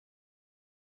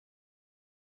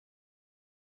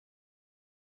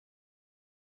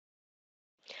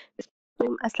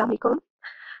Assalamu alaikum.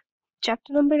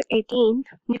 Chapter number 18,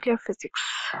 Nuclear Physics.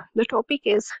 The topic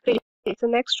is the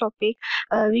next topic.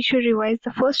 We should revise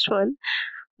the first one.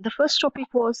 The first topic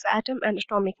was atom and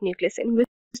atomic nucleus, in which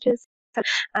is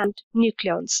and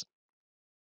nucleons,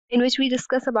 in which we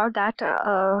discuss about that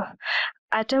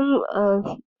atom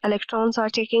electrons are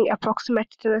taking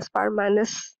approximately 10 as power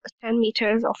minus 10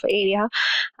 meters of area,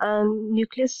 and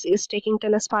nucleus is taking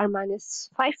 10 as power minus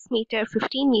 5 meter,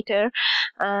 15 meter.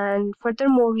 And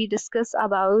furthermore, we discuss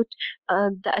about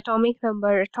the atomic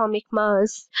number, atomic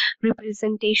mass,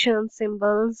 representation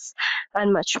symbols,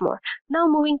 and much more. Now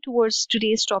moving towards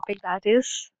today's topic, that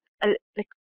is like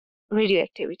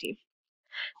radioactivity.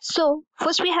 So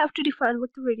first we have to define what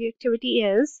the radioactivity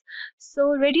is. So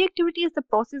radioactivity is the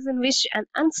process in which an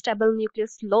unstable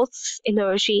nucleus loses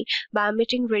energy by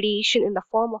emitting radiation in the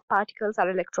form of particles or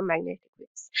electromagnetic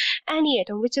waves. Any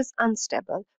atom which is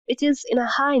unstable, which is in a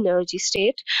high energy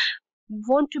state,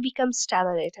 want to become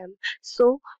stable atom.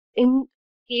 So in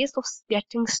case of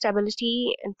getting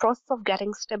stability, in process of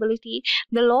getting stability,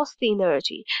 they lost the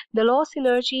energy. They lost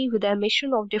energy with the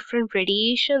emission of different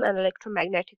radiation and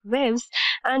electromagnetic waves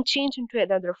and change into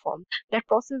another form. That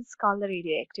process is called the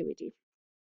radioactivity.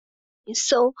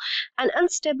 So an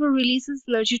unstable releases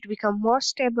energy to become more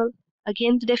stable.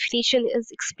 Again, the definition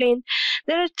is explained.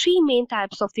 There are three main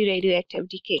types of the radioactive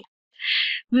decay.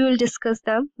 We will discuss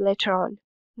them later on.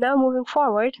 Now moving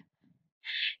forward,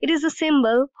 it is a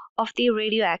symbol of the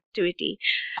radioactivity,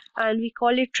 and we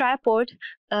call it tripod.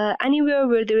 Anywhere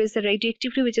where there is a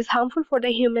radioactivity which is harmful for the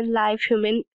human life,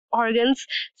 human organs,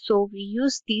 so we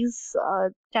use these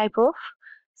type of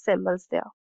symbols there.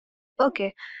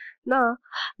 Okay. Now,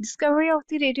 discovery of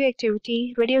the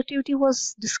radioactivity. Radioactivity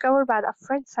was discovered by a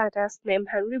French scientist named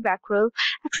Henry Becquerel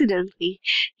accidentally.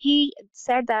 He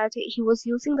said that he was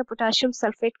using the potassium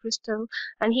sulfate crystal,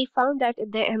 and he found that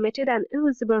they emitted an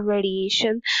invisible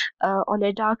radiation on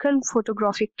a darkened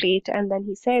photographic plate, and then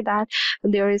he said that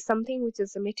there is something which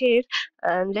is emitted,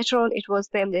 and later on it was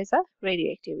named as a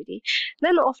radioactivity.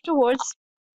 Then afterwards,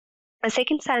 a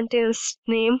second scientist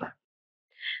named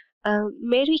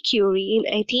Marie Curie in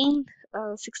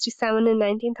 1867 and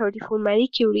 1934, Marie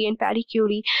Curie and Paddy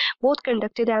Curie both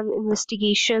conducted an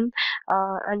investigation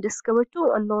and discovered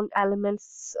two unknown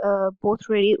elements, both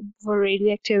were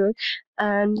radioactive,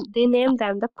 and they named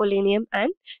them the polonium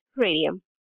and radium.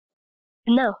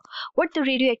 Now, what the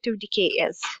radioactive decay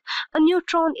is. A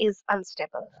neutron is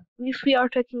unstable. If we are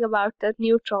talking about the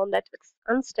neutron that is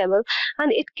unstable,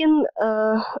 and it can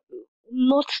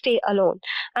not stay alone,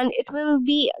 and it will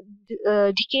be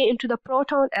decay into the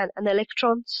proton and an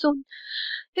electron soon.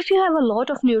 If you have a lot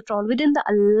of neutron, within the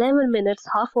 11 minutes,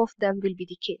 half of them will be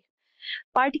decayed.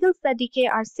 Particles that decay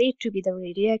are said to be the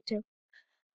radioactive.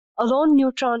 A lone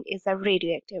neutron is a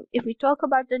radioactive. If we talk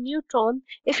about the neutron,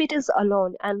 if it is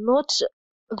alone and not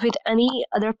with any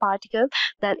other particle,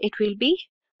 then it will be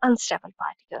unstable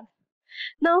particle.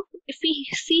 Now, if we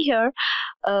see here,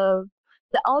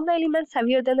 all the elements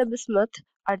heavier than the bismuth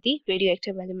are the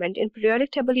radioactive element. In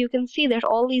periodic table, you can see that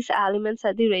all these elements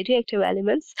are the radioactive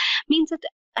elements, means that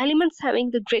elements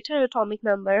having the greater atomic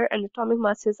number and atomic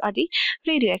masses are the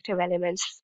radioactive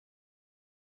elements.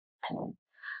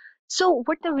 So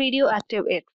what the radioactive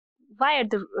is? Why are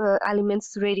the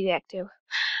elements radioactive?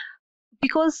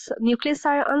 Because nucleus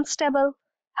are unstable,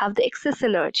 have the excess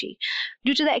energy.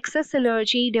 Due to the excess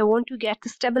energy, they want to get the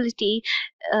stability.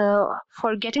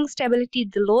 For getting stability,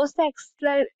 they lose the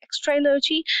extra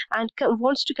energy and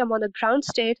wants to come on a ground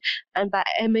state, and by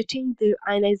emitting the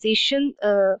ionization,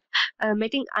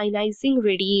 emitting ionizing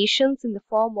radiations in the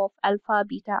form of alpha,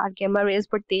 beta, or gamma rays,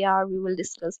 but we will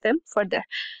discuss them further.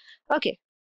 Okay,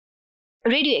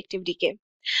 radioactive decay.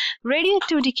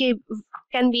 Radioactive decay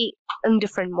can be in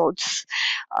different modes.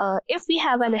 If we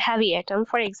have a heavy atom,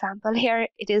 for example, here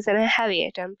it is in a heavy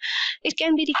atom, it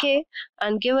can be decay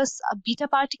and give us a beta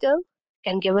particle,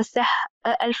 can give us the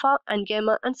alpha and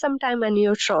gamma, and sometime a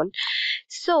neutron.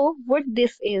 So what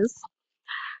this is,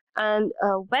 and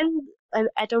when an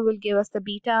atom will give us the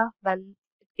beta, when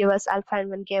it give us alpha and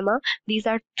when gamma, these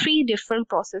are three different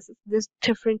processes, these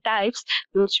different types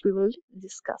which we will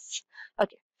discuss.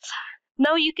 Okay.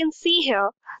 Now you can see here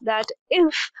that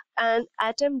if an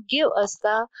atom give us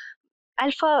the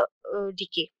alpha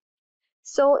decay.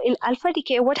 So in alpha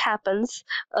decay, what happens?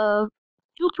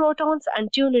 Two protons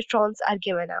and two neutrons are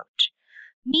given out.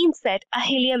 Means that a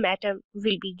helium atom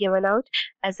will be given out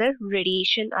as a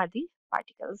radiation or the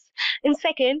particles. In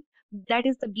second, that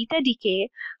is the beta decay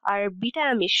or beta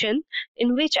emission,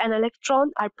 in which an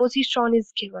electron or positron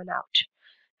is given out.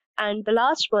 and the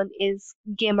last one is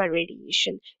gamma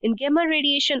radiation. In gamma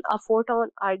radiation, a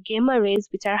photon or gamma rays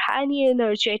which are highly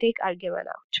energetic are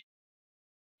given out.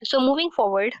 So moving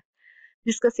forward,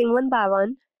 discussing one by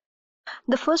one,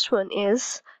 the first one is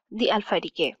the alpha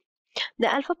decay. The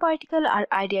alpha particle are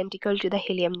identical to the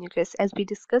helium nucleus, as we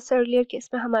discussed earlier कि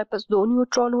इसमें हमारे पास दो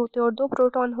neutron होते हैं और दो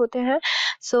proton होते हैं.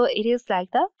 So it is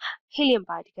like the helium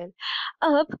particle.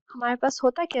 अब हमारे पास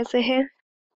होता कैसे है?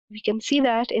 We can see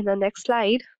that in the next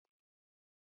slide.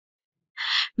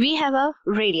 We have a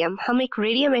radium. हम एक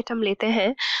रेडियम एटम लेते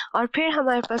हैं और फिर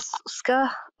हमारे पास उसका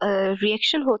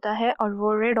रिएक्शन होता है और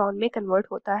वो रेडॉन में कन्वर्ट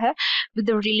होता है with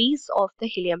the release of the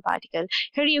helium particle.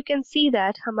 Here you can see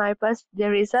that हमारे पास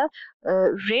there is a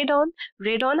radon.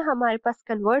 radon हमारे पास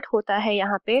कन्वर्ट होता है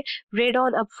यहाँ पे.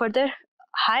 radon अब फर्दर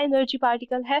हाई एनर्जी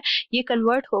पार्टिकल है, ये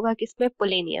कन्वर्ट होगा किसमें?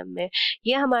 पोलेनियम में.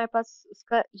 ये हमारे पास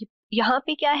उसका यहाँ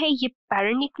पे क्या है? ये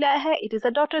पैरेंट न्यूक्लियर है, it is a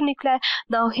daughter nuclear.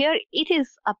 Now here it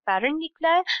is a parent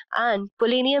nuclei and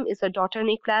polonium is a daughter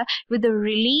nuclei with the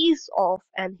release of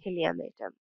an helium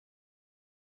atom.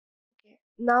 Okay.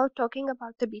 Now talking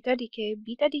about the beta decay.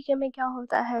 Beta decay में क्या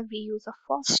होता है? We use a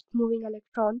fast moving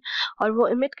electron और वो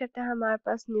emit करता है हमारे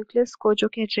पास nucleus को, जो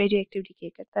कि रेडियोएक्टिव डिके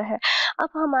करता है. अब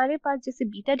हमारे पास जैसे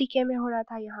बीटा डिके में हो रहा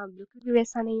था, यहाँ बिल्कुल भी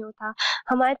वैसा नहीं होता.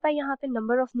 हमारे पास यहाँ पे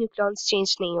नंबर ऑफ न्यूक्लॉन्स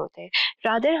चेंज नहीं होते,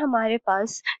 रादर हमारे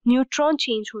पास न्यूट्रॉन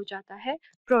चेंज हो जाता है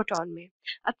प्रोटॉन में.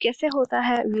 अब कैसे होता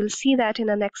है? Will see that in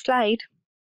the next slide.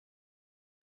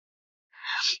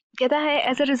 कहता है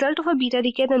as a result of a beta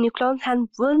decay the न्यूक्लॉन्स have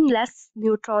one less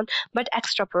neutron but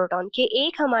extra proton. के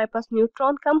एक हमारे पास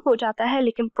न्यूट्रॉन कम हो जाता है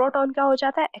लेकिन प्रोटॉन क्या हो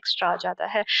जाता है? एक्स्ट्रा आ जाता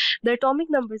है. The atomic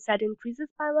number z increases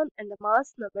by 1 and the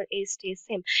mass number a stage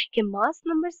same. के मास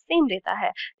नंबर सेम रहता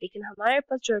है लेकिन हमारे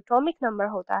पास जो एटॉमिक नंबर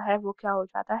होता है वो क्या हो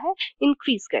जाता है?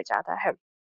 इंक्रीज कर जाता है.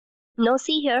 नो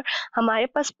सी हियर, हमारे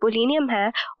पास पोलेनियम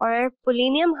है और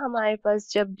पोलेनियम हमारे पास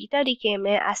जब बीटा डिके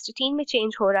में एस्टेटीन में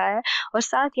चेंज हो रहा है और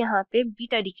साथ यहाँ पे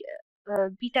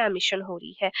बीटा एमिशन हो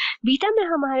रही है. बीटा में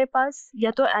हमारे पास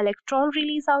या तो इलेक्ट्रॉन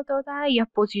रिलीज आउट होता है या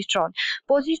पोजिट्रॉन.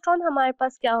 पोजिट्रॉन हमारे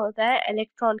पास क्या होता है?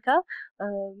 इलेक्ट्रॉन का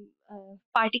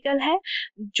पार्टिकल है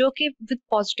जो कि विद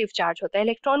पॉजिटिव चार्ज होता है.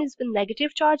 Electron is with negative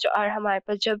charge और हमारे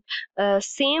पास जब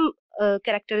सेम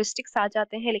कैरेक्टरिस्टिक्स आ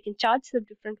जाते हैं लेकिन चार्ज सिर्फ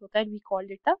डिफरेंट होता है, we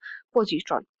called it the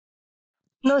positron.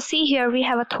 No see here we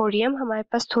have a thorium. हमारे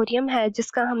पास थोरियम है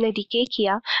जिसका हमने डिके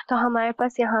किया तो हमारे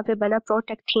पास यहाँ पे बना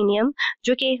प्रोटेक्टिनियम,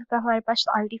 जो कि हमारे पास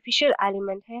आर्टिफिशियल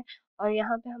एलिमेंट है और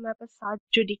यहाँ पे हमारे पास साथ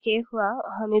जो डिके हुआ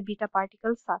हमें बीटा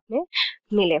पार्टिकल साथ में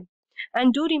मिले.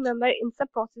 एंड डू रिमेम्बर इन सब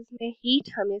प्रोसेस में हीट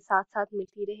हमें साथ साथ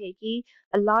मिलती रहेगी.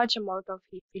 A large amount of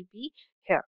heat will be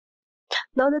here.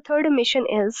 Now the third emission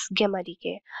is gamma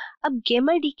decay. अब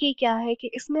gamma decay क्या है कि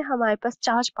इसमें हमारे पास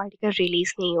चार्ज पार्टिकल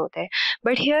रिलीज नहीं होते,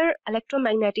 but here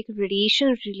electromagnetic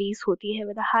radiation release होती है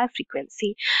विद अ हाई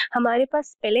फ्रीक्वेंसी. हमारे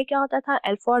पास पहले क्या होता था?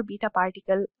 अल्फा और बीटा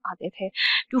पार्टिकल आते थे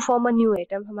to form a new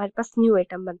atom. हमारे पास न्यू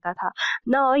एटम बनता था.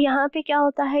 नाउ यहाँ पे क्या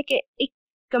होता है कि एक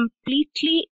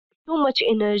completely too much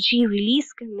energy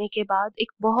release करने के बाद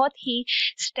एक बहुत ही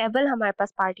स्टेबल हमारे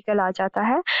पास पार्टिकल आ जाता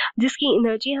है जिसकी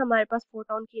एनर्जी हमारे पास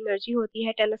फोटोन की एनर्जी होती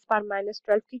है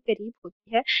 10⁻⁻12 के करीब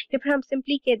होती है, या फिर हम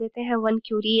सिंपली कह देते हैं 1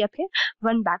 क्यूरी या फिर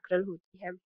 1 बैकरल होती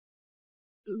है.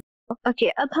 ओके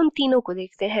अब हम तीनों को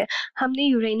देखते हैं. हमने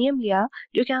यूरेनियम लिया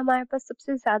जो कि हमारे पास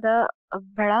सबसे ज्यादा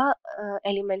बड़ा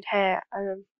एलिमेंट है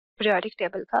पीरियोडिक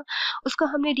टेबल का. उसको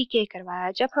हमने डिके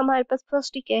करवाया. जब हमारे पास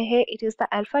फर्स्ट डिके है it is the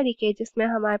alpha decay जिसमें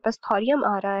हमारे पास थोरियम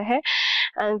आ रहा है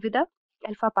विद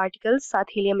अल्फा पार्टिकल, साथ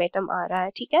हीलियम एटम आ रहा है.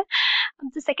 ठीक है.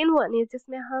 द सेकेंड वन इज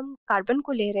जिसमें हम कार्बन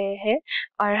को ले रहे हैं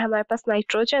और हमारे पास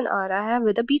नाइट्रोजन आ रहा है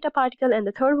with a beta particle. And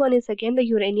the third one is again the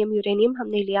uranium. Uranium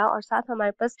हमने लिया और साथ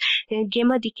हमारे पास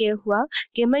गेमा डिके हुआ.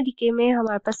 गेमा डिके में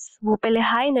हमारे पास वो पहले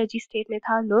हाई एनर्जी स्टेट में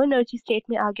था, लो एनर्जी स्टेट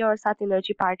में आ गया और साथ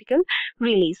एनर्जी पार्टिकल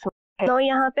रिलीज हो. तो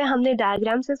यहाँ पे हमने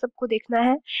डायग्राम से सबको देखना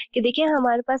है कि देखिए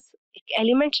हमारे पास एक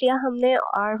एलिमेंट लिया हमने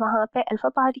और वहां पे अल्फा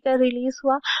पार्टिकल रिलीज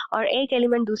हुआ और एक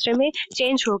एलिमेंट दूसरे में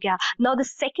चेंज हो गया. Now the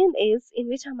second is in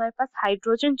विच हमारे पास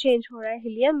हाइड्रोजन चेंज हो रहा है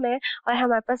हीलियम में और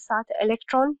हमारे पास साथ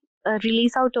इलेक्ट्रॉन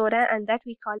रिलीज आउट हो रहा है and that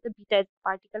we call the beta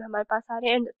particle हमारे पास आ रहे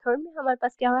हैं. एंड थर्ड में हमारे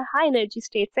पास क्या हुआ? हाई एनर्जी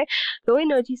स्टेट से लो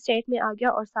एनर्जी स्टेट में आ गया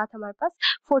और साथ हमारे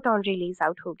पास फोटोन रिलीज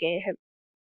आउट हो गए हैं.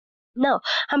 नाउ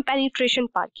हम पेनिट्रेशन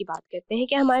पावर की बात करते हैं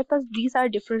कि हमारे पास दीज आर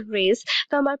डिफरेंट रेज.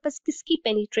 तो हमारे पास किसकी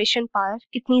पेनिट्रेशन पावर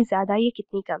कितनी ज्यादा या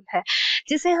कितनी कम है?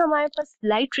 जैसे हमारे पास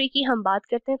लाइट रे की हम बात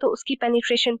करते हैं तो उसकी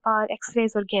पेनिट्रेशन पावर एक्स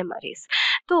रेज और गैमा रेज.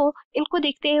 तो इनको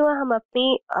देखते हुए हम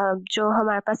अपनी जो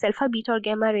हमारे पास अल्फा बीटा और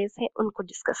गामा रेज है उनको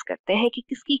डिस्कस करते हैं कि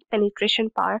किसकी पेनिट्रेशन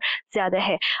पावर ज़्यादा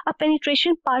है। अब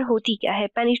पेनिट्रेशन पावर होती क्या है?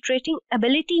 पेनिट्रेटिंग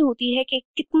एबिलिटी होती है कि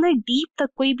कितना डीप तक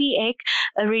कोई भी एक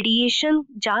रेडिएशन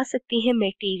जा सकती है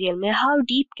मटेरियल में। How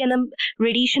deep can a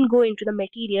radiation go into the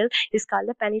material is called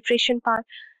the penetration power.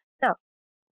 ना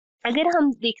अगर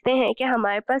हम देखते हैं कि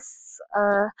हमारे पास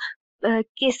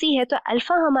कैसी है, तो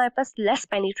अल्फा हमारे पास लेस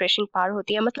पेनिट्रेशन पावर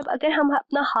होती है। मतलब अगर हम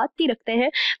अपना हाथ भी रखते हैं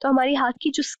तो हमारी हाथ की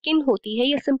जो स्किन होती है,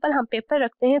 या सिंपल हम पेपर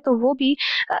रखते हैं तो वो भी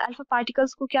अल्फा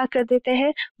पार्टिकल्स को क्या कर देते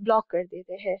हैं, ब्लॉक कर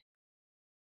देते हैं।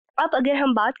 अब अगर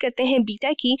हम बात करते हैं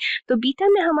बीटा की, तो बीटा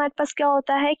में हमारे पास क्या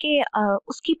होता है कि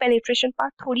उसकी पेनिट्रेशन पावर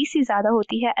थोड़ी सी ज़्यादा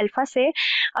होती है अल्फा से।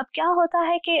 अब क्या होता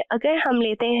है कि अगर हम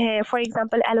लेते हैं फॉर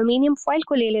एग्जांपल एल्यूमिनियम फॉइल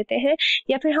को ले लेते हैं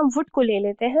या फिर हम वुड को ले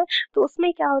लेते हैं, तो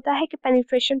उसमें क्या होता है कि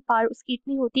पेनिट्रेशन पावर उसकी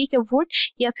इतनी होती है कि वुड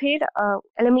या फिर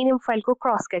एल्यूमिनियम फॉइल को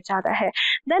क्रॉस कर जाता है।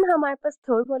 देन हमारे पास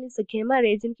third one is gamma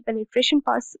ray, जिनकी पेनिट्रेशन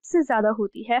पावर सबसे ज़्यादा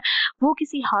होती है। वो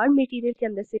किसी हार्ड मटेरियल के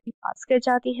अंदर से भी पास कर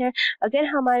जाती है। अगर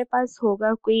हमारे पास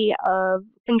होगा कोई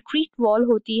कंक्रीट वॉल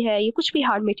होती है या कुछ भी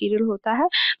हार्ड मटेरियल होता है,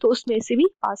 तो उसमें से भी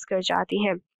पास कर जाती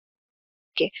हैं।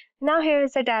 Okay, now here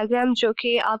is a diagram जो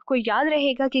कि आपको याद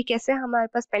रहेगा कि कैसे हमारे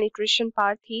पास पेनिट्रेशन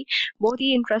पावर थी। बहुत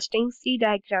ही इंटरेस्टिंग सी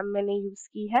डायग्राम मैंने यूज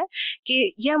की है कि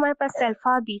ये हमारे पास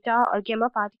अल्फा बीटा और गामा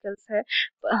पार्टिकल्स है।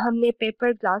 हमने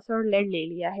पेपर ग्लास और लेड ले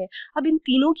लिया है। अब इन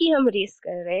तीनों की हम रेस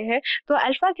कर रहे हैं। तो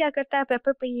अल्फा क्या करता है,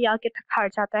 पेपर पे ही आके हार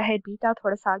जाता है। बीटा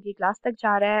थोड़ा सा आगे ग्लास तक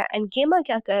जा रहा है। एंड गेमा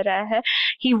क्या कर रहा है,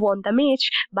 he won the match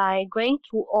by going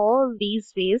through all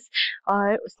these veg,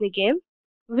 और उसने गेम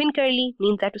विन कर ली।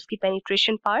 मीन दैट उसकी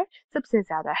पेनिट्रेशन पावर सबसे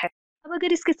ज्यादा है। अब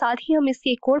अगर इसके साथ ही हम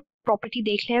इसकी एक और प्रॉपर्टी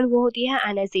देख लें, वो होती है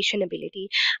आयनाइजेशन एबिलिटी।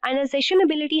 आयनाइजेशन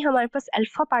एबिलिटी हमारे पास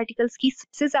अल्फा पार्टिकल्स की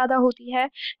सबसे ज्यादा होती है,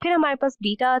 फिर हमारे पास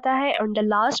बीटा आता है और द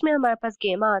लास्ट में हमारे पास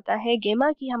गेमा आता है।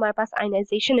 गेमा की हमारे पास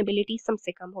आयनाइजेशन एबिलिटी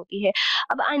सबसे कम होती है।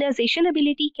 अब आयनाइजेशन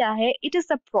एबिलिटी क्या है? इट इज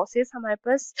द प्रोसेस हमारे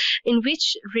पास इन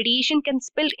विच radiation can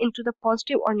spill into the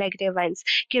positive और नेगेटिव आयंस,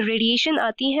 कि रेडिएशन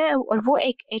आती है और वो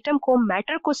एक एटम को,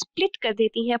 मैटर को स्प्लिट कर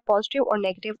देती है पॉजिटिव और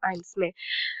नेगेटिव आयंस में।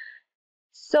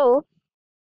 सो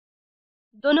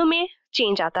दोनों में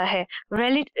चेंज आता है।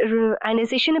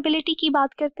 आयनाइजेशन एबिलिटी की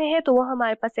बात करते हैं तो वो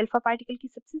हमारे पास अल्फा पार्टिकल की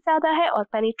सबसे ज्यादा है, और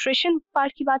पेनिट्रेशन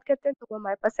पार्ट की बात करते हैं तो वो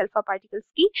हमारे पास अल्फा पार्टिकल्स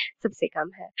की सबसे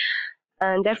कम है।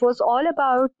 And that was all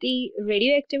about the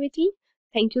radio activity.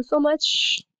 Thank you so much.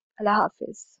 Allah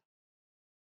Hafiz.